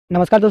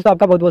नमस्कार दोस्तों,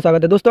 आपका बहुत बहुत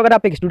स्वागत है। दोस्तों, अगर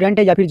आप एक स्टूडेंट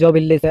है या फिर जॉब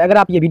एनालिस्ट है, अगर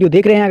आप ये वीडियो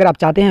देख रहे हैं, अगर आप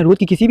चाहते हैं रोज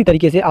की किसी भी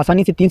तरीके से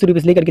आसानी से 300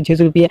 रुपये से लेकर के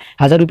 600 रुपये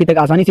 1000 रुपये तक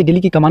आसानी से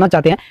डेली की कमाना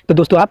चाहते हैं, तो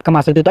दोस्तों आप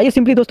कमा सकते हो। तो आइए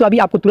सिंपली दोस्तों अभी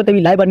आपको तुरंत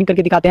अभी लाइव अर्निंग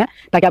करके दिखाते हैं,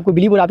 ताकि आपको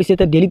बिलीव और आप इसे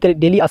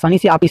डेली आसानी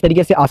से आप इस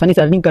तरीके से आसानी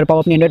से अर्निंग कर पाओ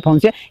अपने एंड्रॉइड फोन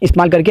से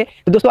इस्तेमाल करके।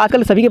 तो दोस्तों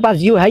आजकल सभी के पास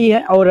जियो है ही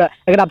है, और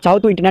अगर आप चाहो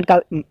तो इंटरनेट का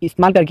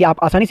इस्तेमाल करके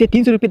आप आसानी से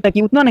 300 रुपये तक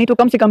की, उतना नहीं तो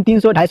कम से कम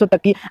 300 250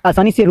 तक की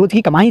आसानी से रोज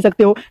की कमा ही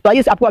सकते हो। तो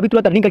आइए आपको अभी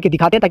तुरंत अर्निंग करके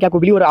दिखाते हैं, ताकि आपको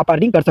बिलीव और आप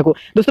अर्निंग कर सको।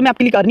 दोस्तों मैं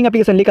आपके लिए अर्निंग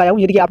एप्लीकेशन लेकर आया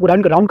हूँ, यदि आपको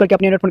राउंड करके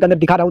अपने एंड्रॉइड फोन के अंदर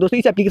दिखा रहा हूँ। दोस्तों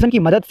इस एप्लीकेशन की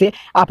मदद से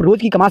आप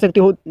रोज की कमा सकते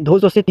हो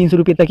 200 से 300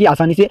 रुपये तक की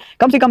आसानी से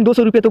कम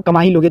 200 रुपये तो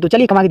कमा ही लोगे। तो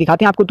चलिए कमा के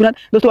दिखाते हैं आपको तुरंत।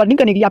 दोस्तों अर्निंग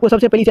करने के लिए आपको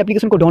सबसे पहले इस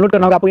एप्लीकेशन को डाउनलोड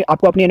करना होगा,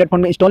 आपको अपने एंड्रॉइड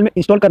फोन में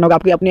इंस्टॉल करना होगा,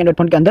 आपके अपने एंड्रॉइड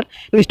फोन के अंदर।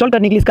 तो इंस्टॉल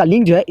करने के लिए इसका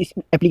लिंक जो है, इस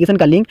एप्लीकेशन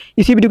का लिंक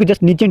इसी वीडियो के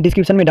जस्ट नीचे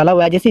डिस्क्रिप्शन में डाला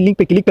हुआ है। जैसे लिंक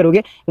पे क्लिक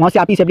करोगे वहाँ से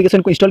आप इस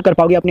एप्लीकेशन को इंस्टॉल कर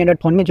पाओगे अपने एंड्रॉइड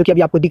फोन में, जो कि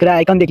अभी आपको दिख रहा है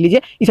आइकन देख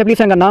लीजिए। इस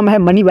एप्लीकेशन का नाम है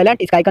मनी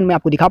वैलेट। इसका आइकन मैं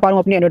आपको दिखा पा रहा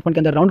हूँ अपने एंड्रॉइड फोन के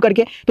अंदर राउंड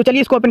करके। तो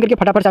चलिए इसको ओपन करके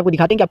फटाफट से आपको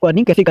दिखाते हैं कि आपको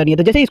अर्निंग कैसे करनी है।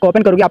 तो जैसे इसको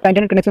ओपन करोगे, आपका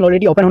इंटरनेट कनेक्शन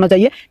ऑलरेडी ओपन होना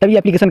चाहिए, तभी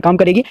एप्लीकेशन काम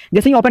करेगी।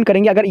 जैसे ही ओपन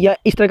करेंगे, अगर यह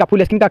इस तरह का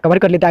फुल स्क्रीन का कवर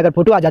कर लेता है, अगर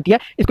फोटो आ जाती है,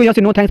 इसको यहाँ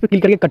से नो थैंक्स पे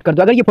क्लिक करके कट कर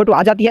दो। अगर ये फोटो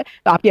आ जाती है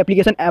तो आपकी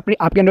एप्लीकेशन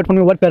आपके एंड्रॉइड फोन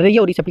में वर्क कर रही है,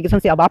 और इस एप्लीकेशन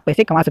से अब आप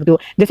पैसे कमा सकते हो।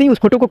 जैसे ही उस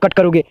फोटो को कट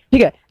करोगे,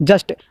 ठीक है,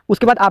 जस्ट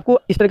उसके बाद आपको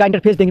इस तरह का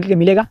इंटरफेस देखने के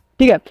मिलेगा।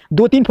 ठीक है,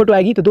 2-3 फोटो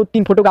आएगी, तो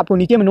 2-3 फोटो का आपको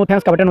नीचे में नो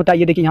थैंक्स का बटन होता है,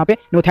 ये देखिए यहाँ पे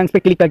नो थैंक्स पे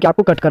क्लिक करके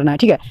आपको कट करना है।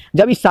 ठीक है,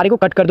 जब इस सारे को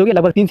कट कर दोगे,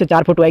 लगभग 3 से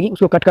 4 फोटो आएगी,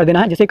 उसको कट कर देना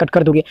है। जैसे कट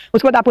कर दोगे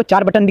उसके बाद आपको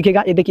 4 बटन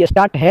दिखेगा, ये देखिए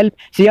स्टार्ट, हेल्प,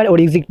 शेयर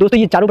और एग्जिट। दोस्तों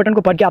ये चारों बटन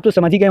को पढ़ के आप तो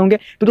समझ ही गए होंगे।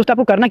 तो दोस्तों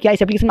आपको करना क्या है,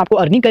 इस एप्लीकेशन में आपको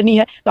अर्निंग करनी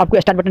है, तो आपको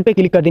स्टार्ट बटन पे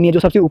क्लिक कर देनी है, जो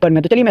सबसे ऊपर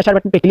में। तो चलिए मैं स्टार्ट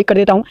बटन पे क्लिक कर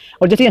देता हूँ,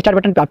 और जैसे स्टार्ट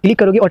बटन पे आप क्लिक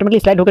करोगे, ऑटोमेटिकली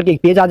स्लाइड होकर के एक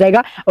पेज आ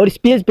जाएगा, और इस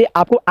पेज पे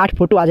आपको 8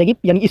 फोटो आ जाएगी,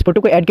 यानी इस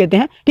फोटो को ऐड करते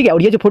हैं। ठीक है,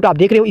 और ये जो फोटो आप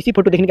देख रहे हो, इसी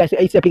फोटो देखने का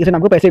इस एप्लीकेशन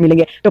आपको पैसे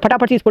मिलेंगे। तो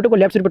फटाफट से इस फोटो को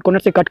लेफ्ट साइड कॉर्नर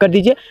से कट कर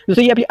दीजिए।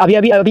 दोस्तों ये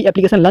अभी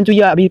एप्लीकेशन लॉन्च हुई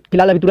है, अभी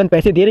फिलहाल अभी तुरंत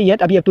पैसे दे रही है,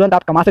 अभी तुरंत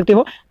आप कमा सकते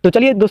हो। तो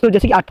चलिए दोस्तों,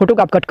 जैसे कि 8 फोटो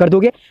का आप कट कर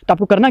दोगे, तो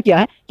आपको करना क्या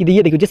है कि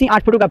ये देखिए, जैसे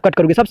 8 फोटो का आप कट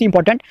करोगे, सबसे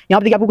इंपॉर्टेंट यहाँ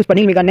पे देखिए आपको कुछ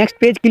पढ़ने मिलेगा, next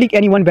page click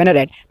any one banner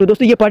ad. तो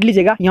दोस्तों ये पढ़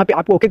लीजिएगा, यहाँ पे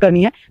आपको ओके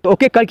करनी है। तो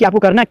ओके करके आपको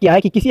करना क्या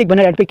है कि किसी एक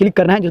बैनर ऐड पे क्लिक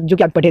करना है, जो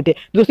कि आप पढ़े थे।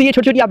 दोस्तों ये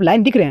छोटी छोटी आप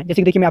लाइन दिख रहे हैं,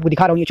 जैसे कि देखिए मैं आपको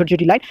दिखा रहा हूँ, ये छोटी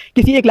छोटी लाइन,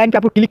 किसी एक लाइन पे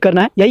आपको क्लिक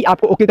करना है। यही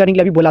आपको ओके करने के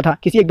लिए अभी बोला था,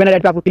 किसी एक बैनर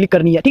ऐड पे आपको क्लिक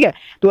करनी है। ठीक है,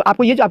 तो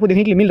आपको ये जो आपको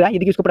देखने के लिए मिल रहा है, ये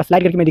देखिए इसको पूरा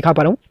स्लाइड करके मैं दिखा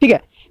पा रहा हूँ। ठीक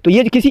है, तो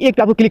ये किसी एक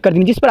पे आपको क्लिक कर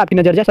देंगे, जिस पर आपकी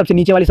नजर जाए, सबसे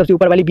नीचे वाली, सबसे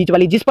ऊपर वाली, बीच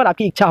वाली, जिस पर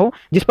आपकी इच्छा हो,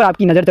 जिस पर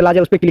आपकी नजर चला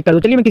जाए, उस पर क्लिक कर दो।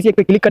 चलिए मैं किसी एक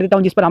पे क्लिक कर देता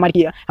हूँ, जिस पर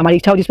हमारी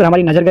इच्छा हो, जिस पर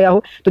हमारी नजर गया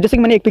हो। तो जैसे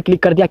कि मैंने एक पे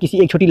क्लिक कर दिया, किसी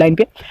एक छोटी लाइन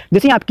पे।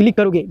 जैसे ही आप क्लिक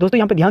करोगे दोस्तों,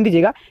 यहाँ पे ध्यान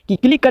दीजिएगा कि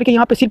क्लिक करके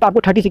यहाँ पे सिर्फ आपको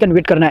 30 सेकंड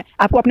वेट करना है।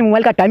 आपको अपने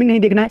मोबाइल का टाइमिंग नहीं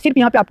देखना है, सिर्फ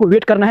यहाँ पे आपको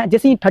वेट करना है।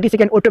 जैसे ही 30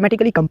 सेकंड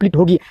ऑटोमेटिकली कंप्लीट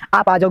होगी,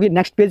 आप आ जाओगे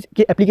नेक्स्ट पेज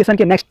के एप्लीकेशन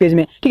के नेक्स्ट पेज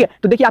में। ठीक है,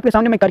 तो देखिए आपके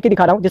सामने मैं करके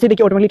दिखा रहा हूँ। जैसे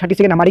देखिए ऑटोमेटिकली 30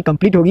 सेकंड हमारी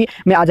कंप्लीट होगी,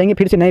 मैं आ जाएंगे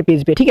फिर से नए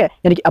पेज पे। ठीक है,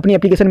 यानी कि अपनी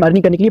एप्लीकेशन में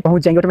अर्निंग करने के लिए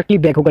पहुंच जाएंगे ऑटोमेटिकली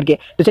बैक होकर के।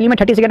 तो चलिए मैं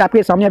 30 सेकंड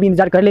आपके सामने अभी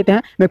इंतजार कर लेते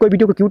हैं। मैं कोई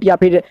वीडियो को क्यूट या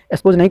फिर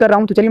एक्सपोज नहीं कर रहा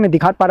हूँ। तो चलिए मैं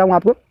दिखा पा रहा हूँ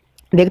आपको,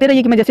 देखते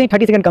रहिए कि मैं जैसे ही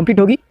 30 सेकंड कंप्लीट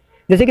होगी,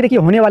 जैसे कि देखिए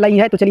होने वाला ही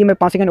है। तो चलिए मैं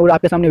 5 सेकंड और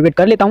आपके सामने वेट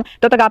कर लेता हूं,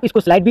 तब तक आप इसको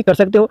स्लाइड भी कर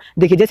सकते हो।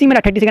 देखिए जैसे ही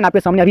मेरा 30 सेकंड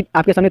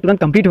आपके सामने तुरंत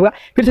कंप्लीट होगा,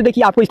 फिर से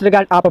देखिए आपको इस तरह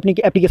का आप अपनी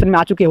एप्लीकेशन में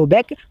आ चुके हो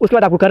बैक। उसके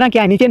बाद आपको करना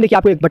क्या है, नीचे देखिए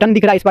आपको एक बटन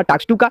दिख रहा है, इस बार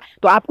टास्क 2 का।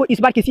 तो आपको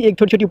इस बार किसी एक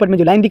छोटी छोटी ऊपर में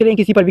जो लाइन दिख रही है,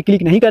 किसी पर भी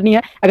क्लिक नहीं करनी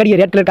है। अगर ये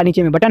रेड कलर का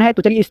नीचे में बटन है,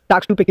 तो चलिए इस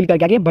टास्क 2 पे क्लिक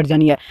करके आगे बढ़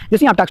जानी है।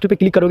 जैसे ही आप टास्क 2 पे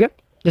क्लिक करोगे,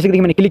 जैसे कि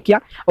देखिए मैंने क्लिक किया,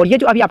 और ये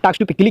जो अभी आप टास्क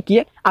 2 पे क्लिक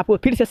किए, आपको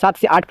फिर से 7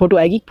 से 8 फोटो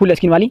आएगी फुल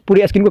स्क्रीन वाली,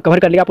 पूरे स्क्रीन को कवर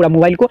कर लेगा, पूरा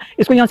मोबाइल को।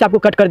 इसको यहाँ से आपको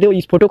कट कर दो,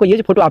 इस फोटो को, ये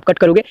जो फोटो आप कट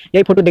करोगे,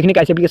 यही फोटो देखने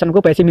का इस एप्लीकेशन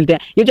को पैसे मिलते हैं।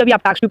 ये जो अभी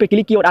आप टास्क 2 पे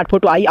क्लिक किए और 8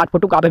 फोटो आई, 8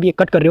 फोटो को आप अभी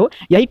कट कर रहे हो,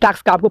 यही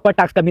टास्क का आपको पर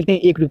टास्क का मिलते हैं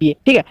 1 रुपये।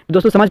 ठीक है, तो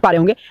दोस्तों समझ पा रहे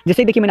होंगे।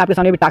 जैसे देखिए मैंने आपके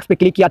सामने टास्क पे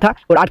क्लिक किया था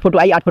और 8 फोटो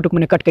आई, 8 फोटो को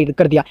मैंने कट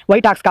कर दिया,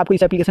 वही टास्क का आपको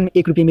इस एप्लीकेशन में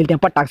 1 रुपये मिलते हैं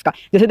पर टास्क का।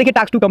 जैसे देखिए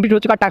टास्क 2 कंप्लीट हो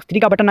चुका, टास्क 3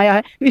 का बटन आया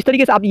है। तो इस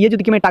तरीके से आप ये जो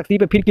देखिए मैं टास्क 3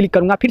 पे फिर क्लिक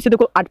करूंगा, फिर से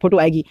देखो 8 फोटो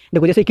आएगी।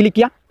 देखो जैसे क्लिक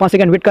किया, 5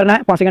 सेकंड वेट करना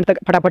है, 5 सेकंड तक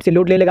फटाफट से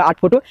लोड ले लेगा 8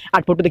 फोटो।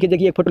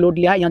 देखिए एक फोटो लोड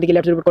लिया है, यहाँ देखिए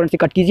लेफ्ट साइड कॉर्नर से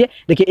कट कीजिए।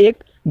 देखिए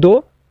 1 2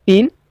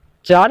 3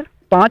 4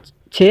 5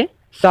 6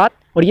 7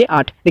 और ये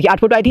 8, देखिए 8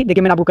 फोटो आई थी।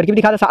 देखिए मैंने आपको करके भी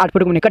दिखा था, 8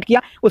 फोटो को मैंने कट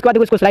किया। उसके बाद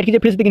देखो इसको स्लाइड कीजिए,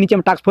 फिर से देखिए नीचे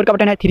में टास्क 4 का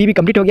बटन है, 3 भी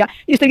कंप्लीट हो गया।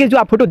 इस तरीके से जो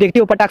आप फोटो देखते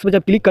हो पर टास्क पर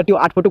जब क्लिक करते हो,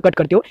 8 फोटो कट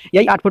करते हो,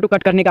 यही 8 फोटो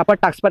कट करने का पर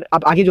टास्क पर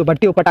आप आगे जो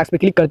बढ़ते हो, पर टास्क पे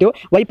क्लिक करते हो,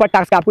 वही पर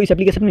टास्क आपको इस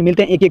एप्लीकेशन में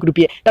मिलते हैं 1-1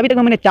 रुपये। तभी तक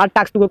मैंने 4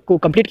 टास्क को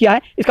कंप्लीट किया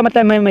है, इसका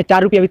मतलब मैं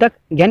 4 रुपये अभी तक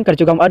गेन कर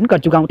चुका हूँ, अर्न कर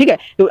चुका हूँ। ठीक है,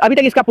 तो अभी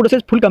तक इसका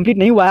प्रोसेस फुल कंप्लीट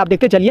नहीं हुआ है, आप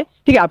देखते चलिए।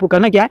 ठीक है, आपको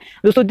करना क्या है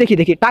दोस्तों,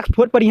 देखिए टास्क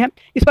 4 पर ही है,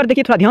 इस पर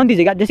देखिए थोड़ा ध्यान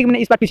दीजिएगा। जैसे कि मैंने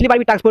इस बार पिछली बार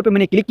भी टास्क 4 पर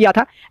मैंने क्लिक किया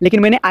था, लेकिन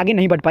मैंने आगे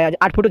नहीं बढ़ पाया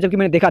 8 फोटो जबकि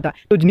मैंने देखा था।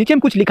 तो नीचे में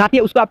कुछ लिखा थी,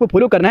 उसको आपको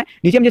फॉलो करना है।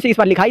 नीचे में जैसे इस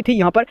बार लिखाई थी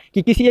यहाँ पर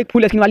कि किसी एक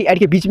फुल स्क्रीन वाली ऐड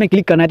के बीच में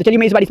क्लिक करना है। तो चलिए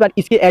मैं इस बार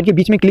इसके ऐड के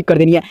बीच में क्लिक कर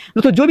देनी है।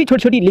 दोस्तों जो भी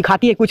छोटी छोटी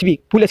लिखाती है, कुछ भी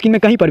फुल स्क्रीन में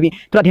कहीं पर भी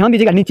थोड़ा ध्यान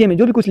दीजिएगा, नीचे में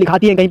जो भी कुछ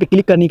लिखाती है कहीं पे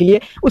क्लिक करने के लिए,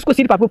 उसको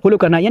सिर्फ आपको फॉलो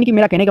करना है। यानी कि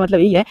मेरा कहने का मतलब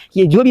यही है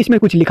कि जो भी इसमें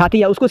कुछ लिखाती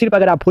है, उसको सिर्फ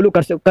अगर आप फॉलो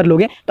कर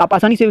लोगे, तो आप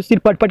आसानी से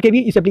सिर्फ पढ़ के भी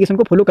इस एप्लीकेशन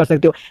को फॉलो कर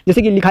सकते हो।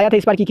 जैसे कि लिखाया था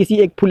इस बार कि किसी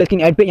एक फुल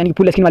स्क्रीन ऐड पे, यानी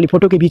फुल स्क्रीन वाली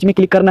फोटो के बीच में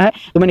क्लिक करना है।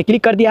 तो मैंने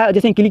क्लिक कर दिया है।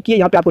 जैसे क्लिक किया,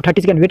 यहाँ पे आपको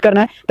 30 सेकंड वेट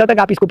करना है, तब तक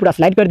आप इसको पूरा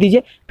स्लाइड कर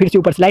दीजिए, फिर से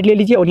ऊपर स्लाइड ले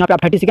लीजिए और यहाँ पे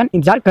आप 30 सेकंड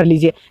इंतजार कर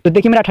लीजिए। तो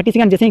देखिए मेरा 30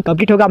 सेकंड जैसे ही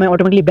कंप्लीट होगा, मैं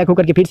ऑटोमेटिकली बैक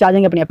होकर के फिर से आ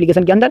जाएंगे अपने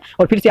एप्लीकेशन के अंदर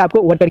और फिर से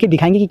आपको वर्क करके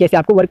दिखाएंगे कि कैसे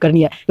आपको वर्क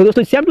करनी है। तो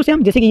दोस्तों सेम टू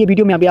सेम जैसे कि ये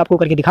वीडियो में अभी आपको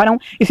करके दिखा रहा हूँ,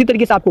 इसी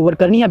तरीके से आपको वर्क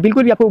करनी है।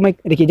 बिल्कुल भी आपको मैं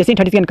देखिए जैसे ही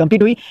 30 सेकंड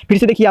कंप्लीट हुई, फिर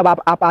से देखिए अब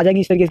आप आ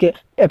जाएंगे इस तरीके के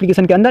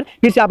एप्लीकेशन के अंदर।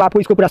 फिर से आपको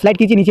इसको पूरा स्लाइड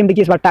कीजिए, नीचे में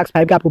देखिए इस बार टास्क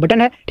 5 का आपको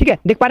बटन है, ठीक है,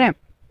 देख पा रहे हैं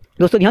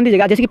दोस्तों। ध्यान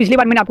दीजिएगा, जैसे कि पिछली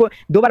बार मैंने आपको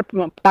 2 बार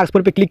टास्क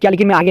 4 पे क्लिक किया,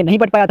 लेकिन मैं आगे नहीं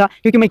बढ़ पाया था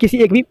क्योंकि मैं किसी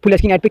एक भी फुल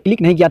स्क्रीन ऐड पे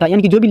क्लिक नहीं किया था,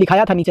 यानी कि जो भी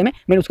लिखाया था नीचे में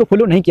मैंने उसको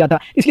फॉलो नहीं किया था।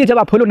 इसलिए जब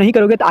आप फॉलो नहीं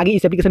करोगे तो आगे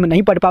इस एप्लीकेशन में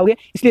नहीं पढ़ पाओगे।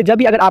 इसलिए जब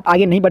भी अगर आप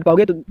आगे नहीं बढ़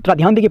पाओगे तो थोड़ा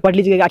ध्यान देकर पढ़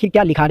लीजिएगा आखिर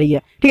क्या लिखा रही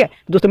है, ठीक है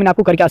दोस्तों। मैंने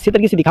आपको करके अच्छी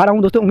तरीके से दिखा रहा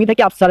हूँ दोस्तों, उम्मीद है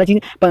कि आप सारा चीज़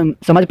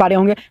समझ पा रहे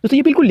होंगे दोस्तों।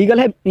 ये बिल्कुल लीगल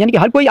है, यानी कि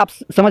हर कोई आप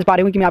समझ पा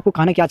रहे होंगे कि मैं आपको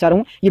कहना क्या चाह रहा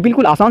हूँ। ये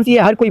बिल्कुल आसान सी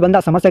है, हर कोई बंदा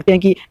समझ सकते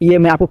हैं कि ये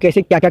मैं आपको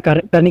कैसे क्या क्या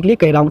करने के लिए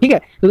कह रहा हूँ, ठीक है।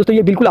 तो दोस्तों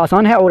ये बिल्कुल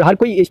आसान है और हर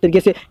कोई इस तरीके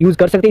से यूज़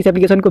कर सकते हैं इस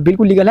एप्लीकेशन को,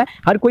 बिल्कुल लीगल है,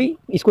 हर कोई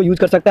इसको यूज़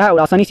कर सकता है और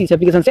आसानी से इस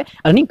एप्लीकेशन से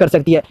अर्निंग कर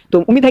सकती है। तो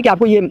उम्मीद है कि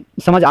आपको ये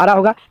समझ आ रहा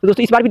होगा। तो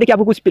दोस्तों इस बार भी देखिए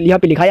आपको कुछ यहाँ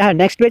पे लिखाया है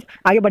नेक्स्ट पेज।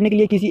 आगे बढ़ने के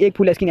लिए किसी एक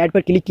फुल स्क्रीन ऐड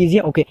पर क्लिक कीजिए,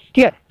 ओके,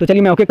 ठीक है। तो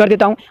चलिए मैं ओके कर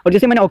देता हूँ और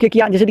जैसे मैंने ओके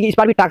किया, जैसे कि इस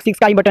बार भी टास्क 6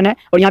 का ही बटन है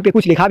और यहाँ पे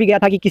कुछ लिखा भी गया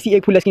था कि किसी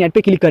एक फुल स्क्रीन ऐड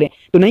पे क्लिक करें,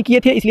 तो नहीं किए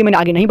थे, इसलिए मैंने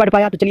आगे नहीं बढ़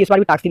पाया। तो चलिए इस बार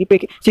भी टास्क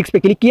 6 पे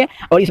क्लिक किए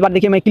और इस बार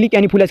देखिए मैं क्लिक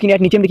यानी फुल स्क्रीन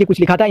ऐड, नीचे में देखिए कुछ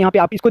लिखा था, यहाँ पे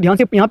आप इसको ध्यान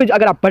से यहाँ पे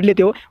अगर आप पढ़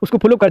लेते हो, उसको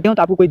फॉलो करते हो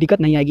तो आपको कोई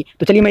दिक्कत नहीं आएगी।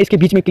 तो चलिए मैं इसके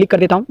बीच में क्लिक कर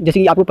देता हूँ, जैसे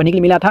कि आपको पढ़ने के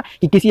लिए मिला था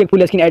कि किसी एक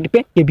फुल स्क्रीन ऐड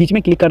पे के बीच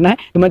में क्लिक करना है,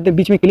 तो मैं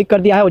बीच में क्लिक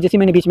कर दिया है। और जैसे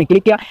मैंने बीच में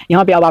क्लिक किया,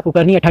 यहाँ पे अब आपको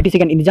करनी है 30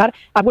 सेकंड इंतजार।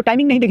 आपको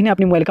टाइमिंग नहीं देखना है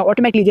अपने मोबाइल का,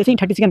 ऑटोमेटिकली जैसे ही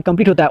 30 सेकंड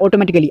कंप्लीट होता है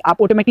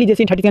ऑटोमेटिकली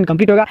जैसे ही 30 सेकंड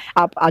कंप्लीट होगा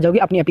आप आ जाओगे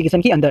अपनी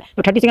एप्लीकेशन के अंदर।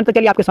 तो 30 सेकंड तक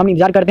चलिए आपके सामने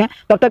इंतजार करते हैं,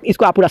 तब तक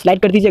इसको आप पूरा स्लाइड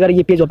कर दीजिए। अगर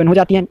ये पेज ओपन हो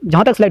जाती है,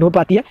 जहाँ तक स्लाइड हो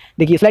पाती है,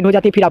 देखिए स्लाइड हो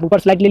जाती है, फिर आप ऊपर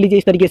स्लाइड ले लीजिए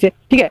इस तरीके से,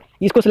 ठीक है।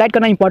 इसको स्लाइड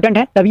करना इंपॉर्टेंट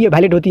है, तभी ये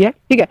वैलिड होती है,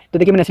 ठीक है। तो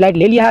देखिए मैंने स्लाइड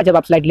ले लिया है। जब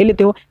आप स्लाइड ले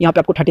लेते हो, यहाँ पे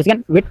आपको 30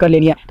 सेकंड वेट कर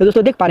लेनी है। तो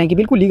दोस्तों देख पा रहे हैं कि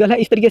बिल्कुल लीगल है,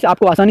 इस तरीके से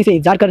आपको आसानी से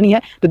इंतजार करनी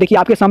है। तो देखिए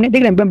आपके सामने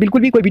देख रहे हैं,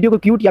 बिल्कुल भी कोई वीडियो को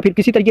क्यूट या फिर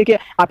किसी तरीके के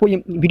आपको ये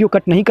वीडियो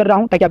कट नहीं कर रहा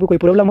हूँ ताकि आपको कोई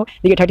प्रॉब्लम हो।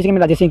 देखिए 30 सेकंड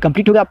मेरा जैसे ही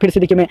कंप्लीट होगा, फिर से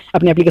देखिए मैं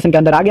अपने एप्लीकेशन के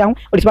अंदर आ गया हूँ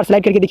और इस बार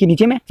स्लाइड करके देखिए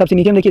नीचे में सबसे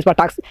नीचे में देखिए इस बार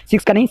टास्क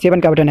 6 का नहीं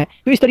 7 का बटन है।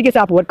 तो इस तरीके से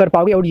आप वर्क कर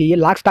पाओगे। और ये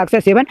लास्ट टास्क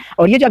है 7।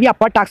 और ये जब आप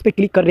पर टास्क पे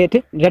क्लिक कर रहे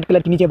थे रेड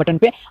कलर के नीचे बटन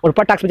पे, और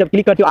पर टास्क पे जब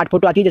क्लिक करते हो 8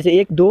 फोटो आती है, जैसे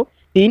 1 2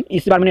 3।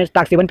 इस बार मैंने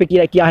टास्क 7 पे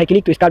किया है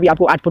क्लिक, तो इसका भी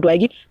आपको 8 फोटो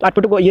आएगी। तो 8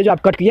 फोटो को ये जो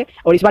आप कट किए,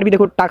 और इस बार भी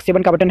देखो टास्क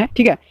 7 का बटन है,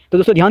 ठीक है। तो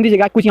दोस्तों ध्यान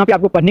दीजिएगा, कुछ यहाँ पे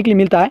आपको पढ़ने के लिए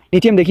मिलता है।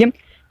 नीचे में देखिए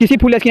किसी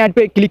फुल स्क्रीन ऐड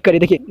पे क्लिक करें,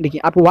 देखिए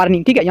आपको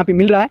वार्निंग, ठीक है, यहाँ पे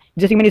मिल रहा है।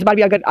 जैसे कि मैंने इस बार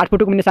भी अगर 8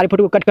 फोटो को मैंने सारे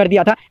फोटो को कट कर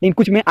दिया था, लेकिन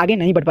कुछ में आगे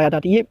नहीं बढ़ पाया था,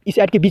 तो ये इस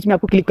ऐड के बीच में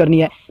आपको क्लिक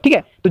करनी है, ठीक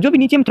है। तो जो भी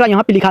नीचे में थोड़ा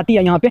यहाँ पे लिखाती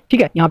है, यहाँ पे,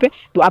 ठीक है, यहाँ पे,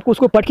 तो आपको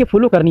उसको पढ़ के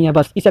फॉलो करनी है,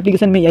 बस इस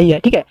एप्लीकेशन में यही है,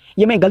 ठीक है।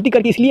 ये मैं गलती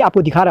करके इसलिए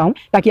आपको दिखा रहा हूँ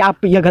ताकि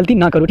आप यह गलती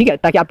ना करो, ठीक है,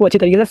 ताकि आपको अच्छे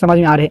तरीके से समझ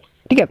में आ रहे,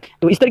 ठीक है।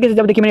 तो इस तरीके से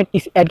जब देखिए मैंने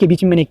इस ऐड के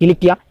बीच में मैंने क्लिक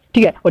किया,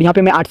 ठीक है, और यहाँ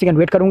पे मैं 8 सेकंड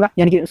वेट करूंगा,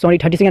 यानी कि सॉरी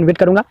 30 सेकंड वेट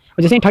करूंगा।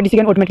 और जैसे ही 30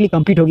 सेकंड ऑटोमेटिकली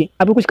कंप्लीट होगी,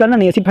 आपको कुछ करना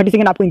नहीं है, सिर्फ 30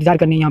 सेकंड आपको इंतजार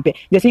करनी है यहाँ पे।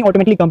 जैसे ही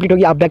ऑटोमेटिकली कंप्लीट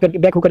होगी, आप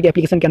बैक होकर के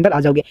एप्लीकेशन के अंदर आ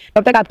जाओगे।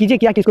 तब तक आप कीजिए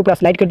क्या कि इसको पूरा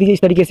स्लाइड कर दीजिए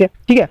इस तरीके से,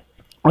 ठीक है,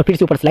 और फिर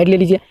से ऊपर स्लाइड ले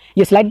लीजिए।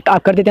 ये स्लाइड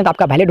आप कर देते हैं तो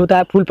आपका वैलिड होता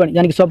है फुल,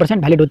 यानी कि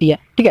 100% वैलिड होती है,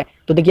 ठीक है।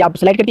 तो देखिए आप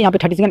स्लाइड करके यहाँ पे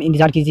 30 सेकंड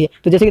इंतजार कीजिए।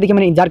 तो जैसे कि देखिए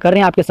मैंने इंतजार कर रहे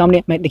हैं आपके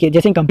सामने, मैं देखिए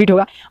जैसे ही कंप्लीट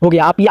होगा हो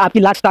गया। आप ये आपकी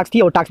लास्ट टास्क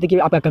थी और टास्क देखिए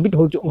आपका कंप्लीट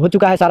हो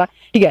चुका है सारा,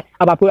 ठीक है।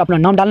 अब आपको अपना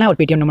नाम डालना है और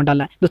पेटीएम नंबर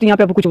डालना है। दोस्तों यहाँ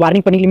पे आपको कुछ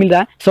वार्निंग पढ़ने के लिए मिल रहा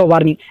है, 100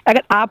 वार्निंग।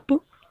 अगर आप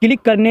क्लिक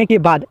करने के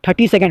बाद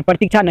 30 सेकंड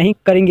प्रतीक्षा नहीं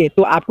करेंगे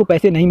तो आपको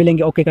पैसे नहीं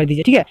मिलेंगे, ओके कर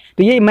दीजिए, ठीक है।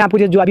 तो ये मैं आपको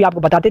जो अभी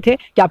आपको बताते थे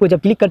कि आपको जब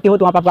क्लिक करते हो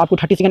तो वहाँ पर आपको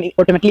 30 सेकंड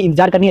ऑटोमेटिकली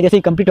इंतजार करनी है। जैसे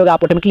ही कंप्लीट होगा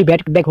आप ऑटोमेटिकली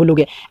बैक हो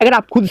लोगे। अगर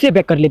आप खुद से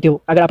बैक कर लेते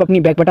हो, अगर आप अपनी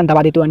बैक बटन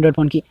दबा देते हो एंड्रॉइड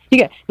फोन की,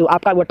 ठीक है, तो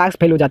आपका वो टास्क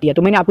फेल हो जाती है।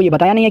 तो मैंने आपको ये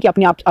बताया नहीं है कि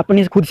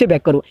अपने खुद से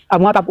बैक करो।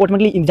 अब वहाँ पर आप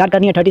ऑटोमेटिकली इंतजार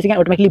करनी है, 30 सेकंड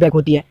ऑटोमेटिकली बैक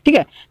होती है, ठीक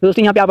है। तो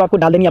दोस्तों यहाँ पे आपको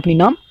डाल देनी है अपनी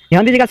नाम,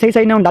 ध्यान दीजिएगा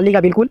सही नाम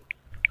डालिएगा बिल्कुल।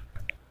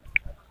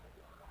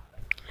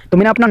 तो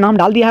मैंने अपना नाम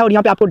डाल दिया है और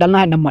यहाँ पे आपको डालना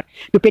है नंबर।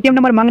 तो पेटीएम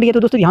नंबर मांग रही है, तो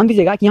दोस्तों ध्यान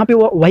दीजिएगा कि यहाँ पे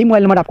वही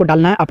मोबाइल नंबर आपको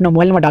डालना है, अपना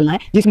मोबाइल नंबर डालना है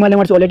जिस मोबाइल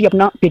नंबर से ऑलरेडी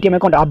अपना पेटीएम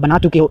अकाउंट आप बना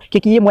चुके हो।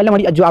 क्योंकि ये मोबाइल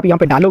नंबर जो आप यहाँ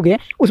पे डालोगे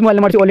उस मोबाइल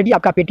नंबर से ऑलरेडी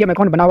आपका पेटीएम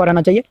अकाउंट बना हुआ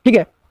रहना चाहिए, ठीक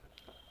है।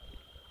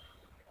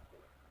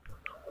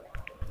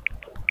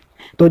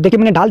 तो देखिए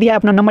मैंने डाल दिया है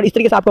अपना नंबर। इस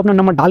तरीके से आपको अपना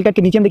नंबर डाल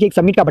करके नीचे में देखिए एक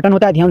सबमिट का बटन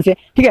होता है, ध्यान से,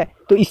 ठीक है।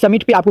 तो इस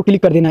सबमिट पे आपको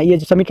क्लिक कर देना है। ये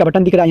जो सबमिट का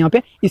बटन दिख रहा है यहाँ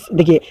पे, इस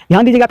देखिए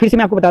ध्यान दीजिएगा, फिर से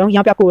मैं आपको बता रहा हूँ,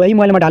 यहाँ पे आपको वही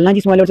मोबाइल नंबर डालना है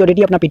जिस मोबाइल से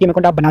ऑलरेडी अपना पेटीएम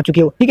अकाउंट आप बना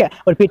चुके हो, ठीक है।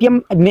 और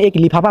पेटीएम में एक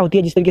लिफाफा होती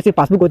है, जिस तरीके से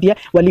पासबुक होती है,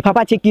 वह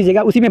लिफाफा चेक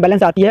कीजिएगा, उसी में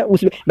बैलेंस आती है,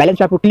 उस बैलेंस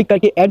पे आपको क्लिक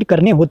करके ऐड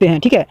करने होते हैं,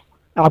 ठीक है।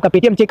 आपका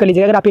पेटीएम चेक कर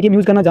लीजिएगा। अगर आप पेटीएम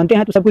यूज़ करना जानते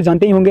हैं तो सब कुछ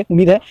जानते ही होंगे,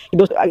 उम्मीद है कि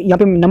दोस्त यहाँ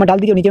पे नंबर डाल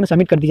दीजिए और नीचे में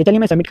सबमिट कर दीजिए। चलिए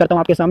मैं सबमिट करता हूँ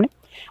आपके सामने।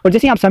 और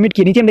जैसे ही आप सबमिट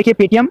किए, नीचे में देखिए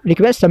पेटीएम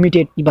रिक्वेस्ट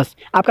सबमिटेड, बस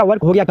आपका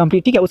वर्क हो गया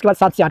कंप्लीट, ठीक है। उसके बाद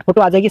 7 से 8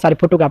 फोटो आ जाएगी, सारे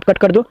फोटो को आप कट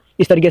कर दो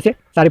इस तरीके से,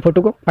 सारे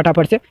फोटो को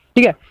फटाफट से,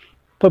 ठीक है।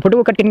 फोटो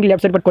को कट करने के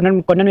लेफ्ट साइड पर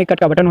कॉर्नर में कट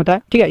का बटन होता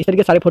है, ठीक है। इस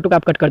तरीके सारे फोटो को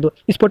आप कट कर दो।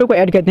 इस फोटो को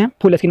ऐड करते हैं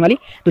फुल स्क्रीन वाली।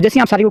 तो जैसे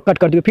आप सारी को कट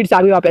कर दो, फिर से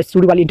आगे आप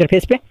स्टूडियो वाली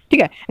इंटरफेस पे,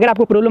 ठीक है। अगर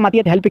आपको प्रॉब्लम आती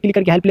है तो हेल्प पे क्लिक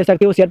करके हेल्प ले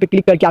सकते हो। शेयर पे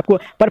क्लिक करके आपको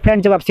पर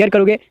फ्रेंड जब आप शेयर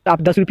करोगे तो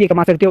आप 10 रुपये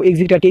कमा सकते हो।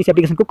 एग्जिट करके इस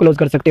एप्लीकेशन को क्लोज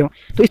कर सकते हो।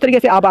 तो इस तरीके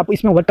से आप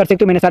इसमें वर्क कर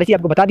सकते हो। मैंने सारी चीज़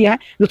आपको बता दिया है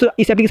दोस्तों।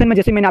 इस एप्लीकेशन में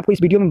जैसे मैंने आपको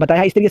इस वीडियो में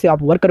बताया, इस तरीके से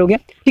आप वर्क करोगे,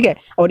 ठीक है।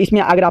 और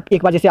इसमें अगर आप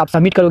एक बार जैसे आप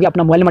सबमिट करोगे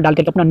अपना मोबाइल नंबर डाल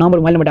के, अपना नाम और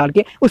मोबाइल नंबर डाल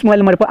के, उस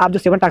मोबाइल नंबर पर आप जो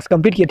 7 टास्क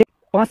कंप्लीट किए थे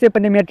 5 से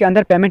 15 मिनट के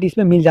अंदर पेमेंट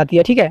इसमें मिल जाती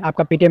है, ठीक है,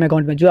 आपका पेटीएम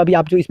अकाउंट में, जो अभी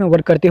आप जो इसमें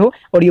वर्क करते हो।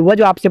 और ये वो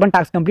जो आप 7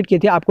 टास्क कंप्लीट किए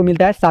थे, आपको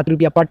मिलता है 7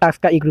 रुपया पर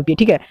टास्क का 1 रुपये,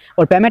 ठीक है।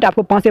 और पेमेंट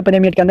आपको 5 से 15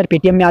 मिनट के अंदर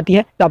पेटीएम में आती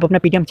है, तो आप अपना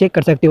पेटीएम चेक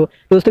कर सकते हो।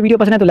 तो दोस्तों वीडियो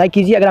पसंद है तो लाइक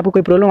कीजिए, अगर आपको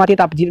कोई प्रॉब्लम आती है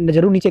तो आप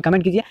जरूर नीचे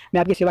कमेंट कीजिए,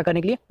 मैं आपकी सेवा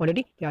करने के लिए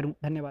ऑलरेडी तैयार हूँ।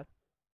 धन्यवाद।